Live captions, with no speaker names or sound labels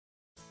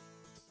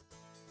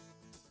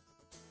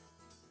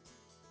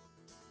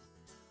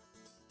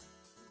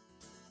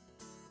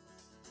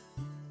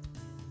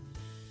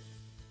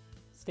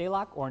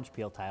StayLock Orange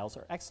Peel tiles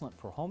are excellent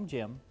for home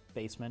gym,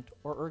 basement,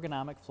 or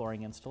ergonomic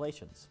flooring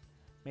installations.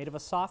 Made of a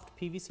soft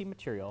PVC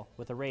material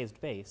with a raised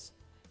base,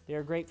 they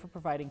are great for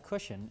providing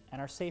cushion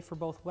and are safe for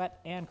both wet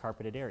and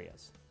carpeted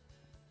areas.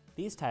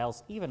 These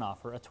tiles even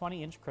offer a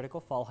 20-inch critical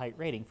fall height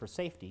rating for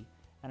safety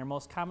and are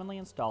most commonly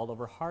installed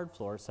over hard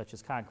floors such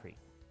as concrete.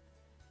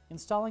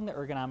 Installing the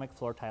ergonomic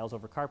floor tiles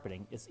over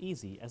carpeting is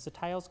easy as the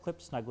tiles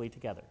clip snugly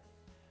together.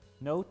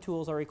 No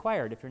tools are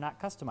required if you're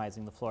not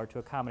customizing the floor to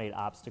accommodate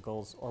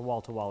obstacles or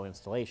wall-to-wall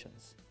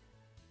installations.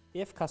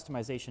 If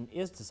customization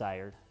is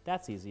desired,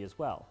 that's easy as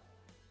well.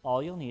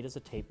 All you'll need is a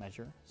tape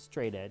measure,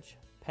 straight edge,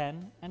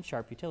 pen, and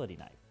sharp utility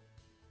knife.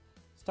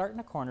 Start in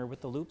a corner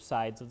with the loop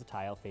sides of the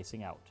tile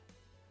facing out.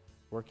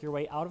 Work your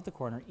way out of the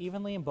corner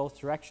evenly in both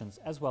directions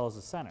as well as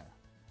the center.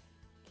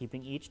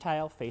 Keeping each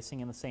tile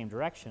facing in the same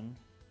direction,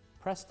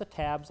 press the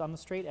tabs on the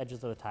straight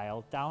edges of the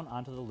tile down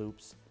onto the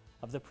loops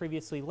of the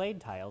previously laid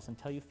tiles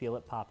until you feel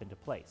it pop into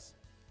place.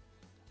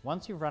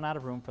 Once you've run out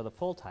of room for the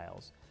full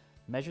tiles,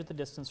 measure the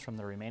distance from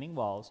the remaining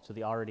walls to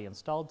the already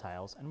installed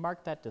tiles and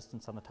mark that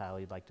distance on the tile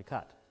you'd like to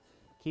cut.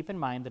 Keep in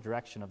mind the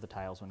direction of the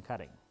tiles when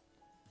cutting.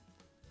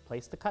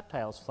 Place the cut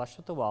tiles flush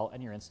with the wall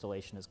and your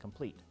installation is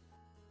complete.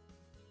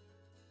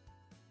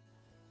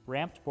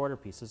 Ramped border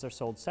pieces are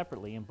sold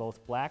separately in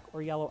both black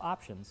or yellow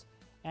options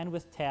and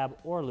with tab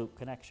or loop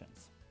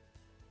connections.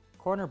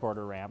 Corner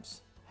border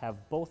ramps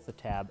have both the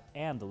tab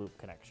and the loop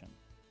connection.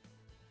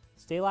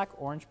 StayLock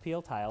Orange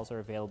Peel tiles are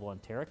available in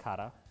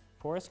terracotta,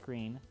 forest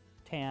green,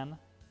 tan,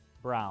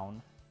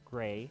 brown,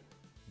 gray,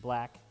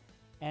 black,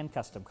 and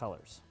custom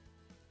colors.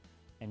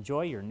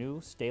 Enjoy your new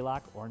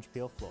StayLock Orange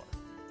Peel floor.